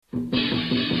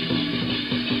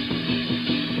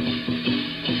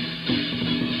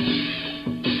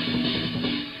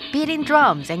beating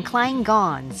drums and clang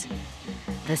gongs.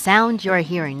 The sound you're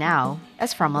hearing now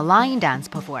is from a lion dance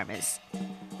performance.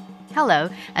 Hello,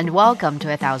 and welcome to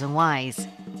 1000 Whys.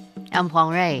 I'm Huang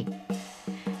Rui.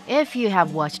 If you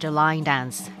have watched a lion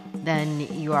dance, then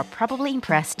you are probably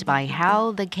impressed by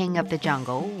how the king of the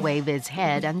jungle waved his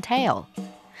head and tail,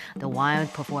 the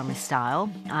wild performance style,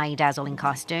 eye-dazzling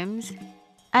costumes,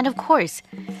 and of course,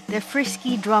 the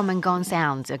frisky drum and gong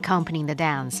sounds accompanying the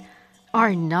dance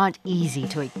are not easy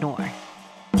to ignore.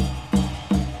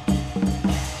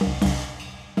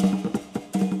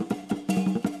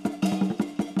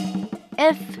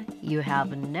 If you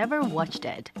have never watched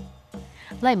it,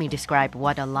 let me describe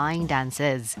what a lion dance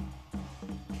is.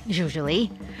 Usually,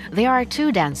 there are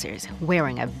two dancers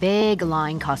wearing a big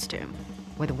lion costume,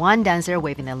 with one dancer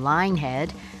waving a lion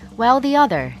head while the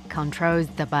other controls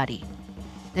the body.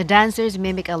 The dancers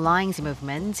mimic a lion's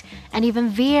movements and even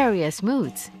various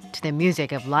moods to the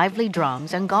music of lively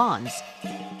drums and gongs.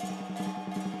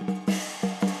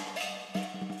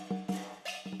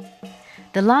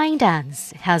 The lion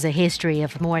dance has a history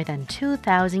of more than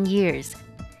 2,000 years,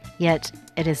 yet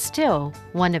it is still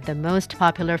one of the most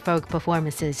popular folk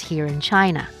performances here in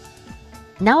China.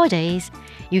 Nowadays,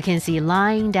 you can see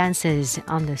lion dances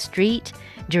on the street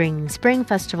during Spring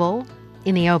Festival,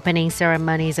 in the opening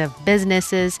ceremonies of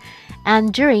businesses,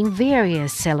 and during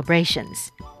various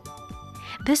celebrations.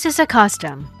 This is a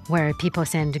custom where people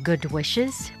send good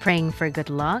wishes, praying for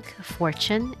good luck,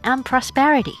 fortune, and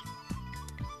prosperity.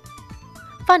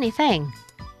 Funny thing,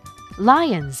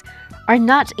 lions are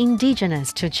not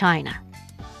indigenous to China,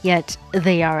 yet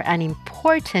they are an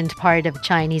important part of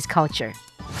Chinese culture.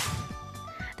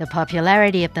 The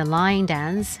popularity of the lion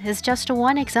dance is just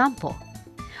one example.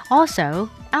 Also,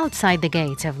 outside the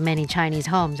gates of many Chinese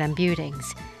homes and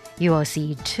buildings, you will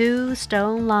see two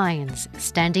stone lions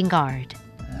standing guard.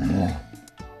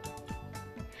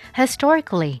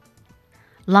 Historically,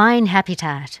 lion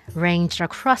habitat ranged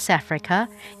across Africa,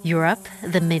 Europe,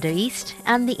 the Middle East,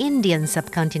 and the Indian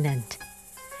subcontinent.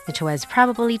 It was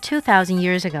probably 2,000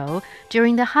 years ago,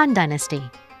 during the Han Dynasty,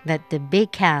 that the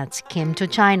big cats came to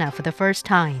China for the first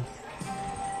time.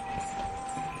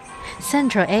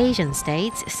 Central Asian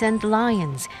states sent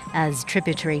lions as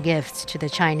tributary gifts to the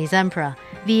Chinese emperor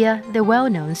via the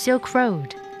well-known Silk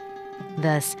Road.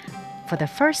 Thus, for the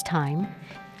first time,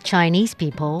 Chinese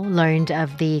people learned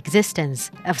of the existence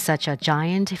of such a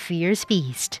giant, fierce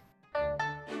beast.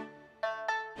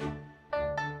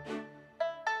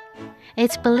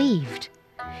 It's believed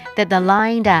that the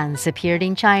lion dance appeared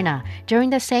in China during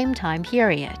the same time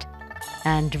period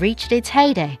and reached its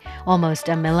heyday almost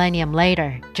a millennium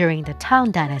later during the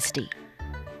Tang Dynasty.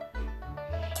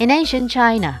 In ancient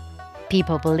China,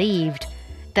 people believed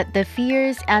that the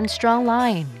fierce and strong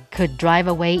lion could drive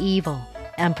away evil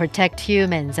and protect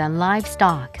humans and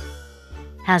livestock.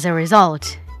 As a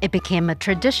result, it became a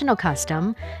traditional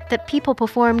custom that people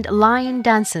performed lion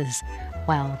dances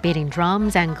while beating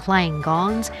drums and clanging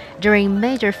gongs during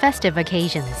major festive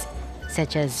occasions,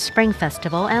 such as Spring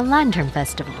Festival and Lantern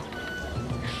Festival.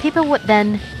 People would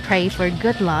then pray for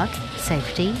good luck,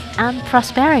 safety, and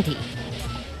prosperity.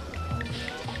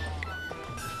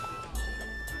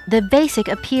 The basic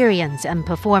appearance and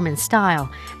performance style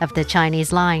of the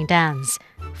Chinese lion dance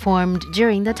formed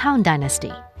during the Tang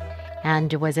Dynasty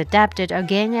and was adapted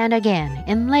again and again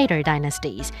in later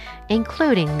dynasties,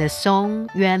 including the Song,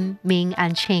 Yuan, Ming,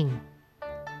 and Qing.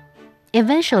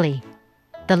 Eventually,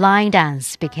 the lion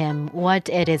dance became what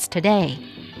it is today.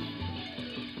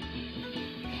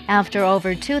 After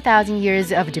over 2,000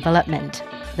 years of development,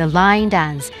 the lion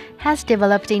dance has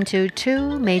developed into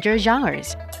two major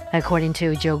genres according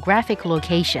to geographic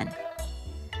location: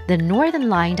 the northern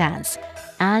lion dance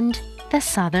and the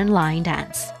southern lion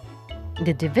dance.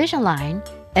 The division line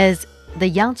is the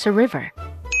Yangtze River.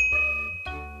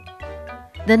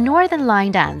 The northern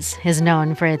lion dance is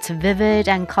known for its vivid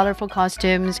and colorful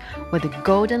costumes with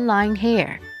golden lion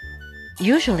hair.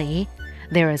 Usually,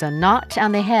 there is a knot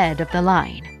on the head of the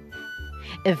lion.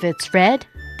 If it's red,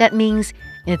 that means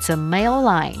it's a male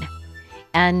lion.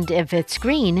 And if it's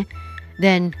green,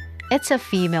 then it's a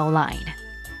female lion.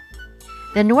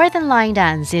 The northern lion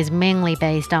dance is mainly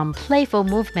based on playful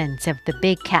movements of the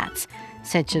big cats,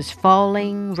 such as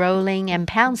falling, rolling, and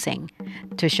pouncing,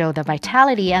 to show the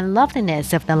vitality and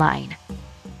loveliness of the lion.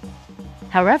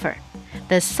 However,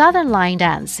 the southern lion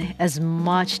dance is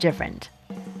much different.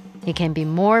 It can be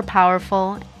more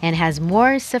powerful and has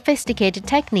more sophisticated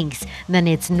techniques than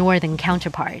its northern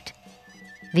counterpart.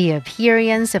 The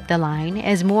appearance of the lion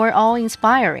is more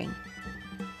awe-inspiring.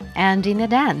 And in the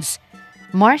dance,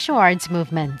 martial arts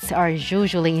movements are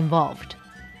usually involved.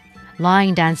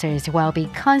 Line dancers will be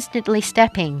constantly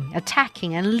stepping,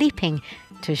 attacking, and leaping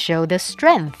to show the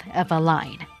strength of a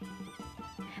line.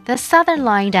 The Southern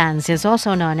line dance is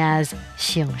also known as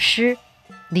醒狮,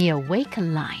 the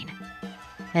awakened line.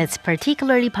 It's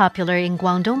particularly popular in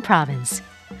Guangdong province.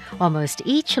 Almost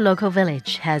each local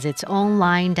village has its own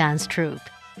line dance troupe,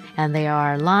 and there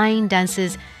are line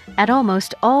dances at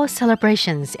almost all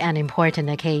celebrations and important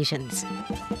occasions.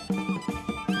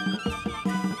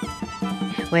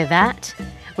 With that,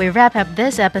 we wrap up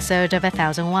this episode of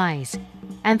 1000 Whys.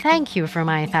 And thank you for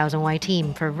my 1000 Why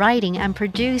team for writing and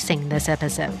producing this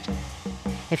episode.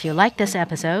 If you like this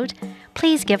episode,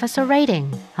 please give us a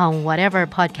rating on whatever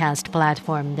podcast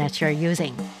platform that you're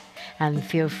using. And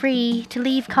feel free to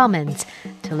leave comments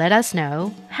to let us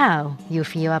know how you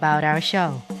feel about our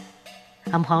show.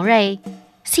 I'm Huang Rui.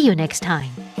 See you next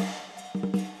time.